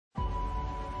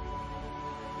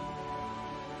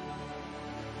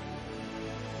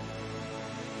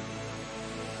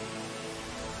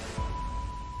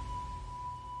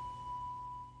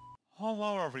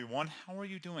Hello everyone, how are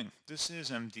you doing? This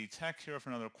is MD Tech here for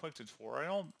another quick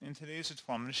tutorial. In today's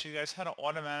tutorial, I'm going to show you guys how to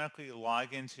automatically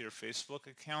log into your Facebook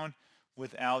account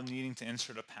without needing to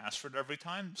insert a password every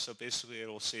time. So basically it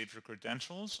will save your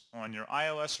credentials on your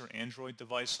iOS or Android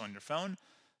device on your phone.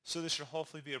 So this should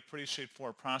hopefully be a pretty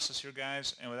straightforward process here,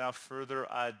 guys. And without further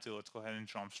ado, let's go ahead and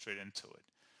jump straight into it.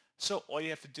 So all you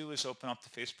have to do is open up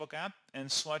the Facebook app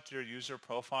and select your user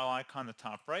profile icon on the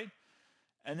top right.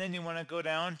 And then you want to go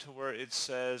down to where it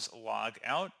says log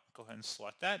out. Go ahead and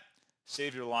select that.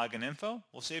 Save your login info.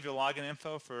 We'll save your login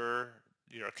info for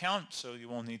your account, so you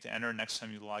won't need to enter next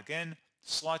time you log in.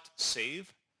 Select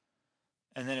save,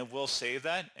 and then it will save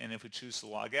that. And if we choose to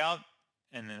log out,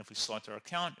 and then if we select our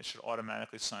account, it should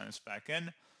automatically sign us back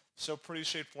in. So pretty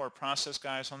straightforward process,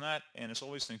 guys, on that. And as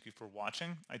always, thank you for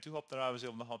watching. I do hope that I was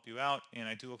able to help you out, and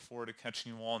I do look forward to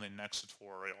catching you all in the next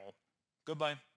tutorial. Goodbye.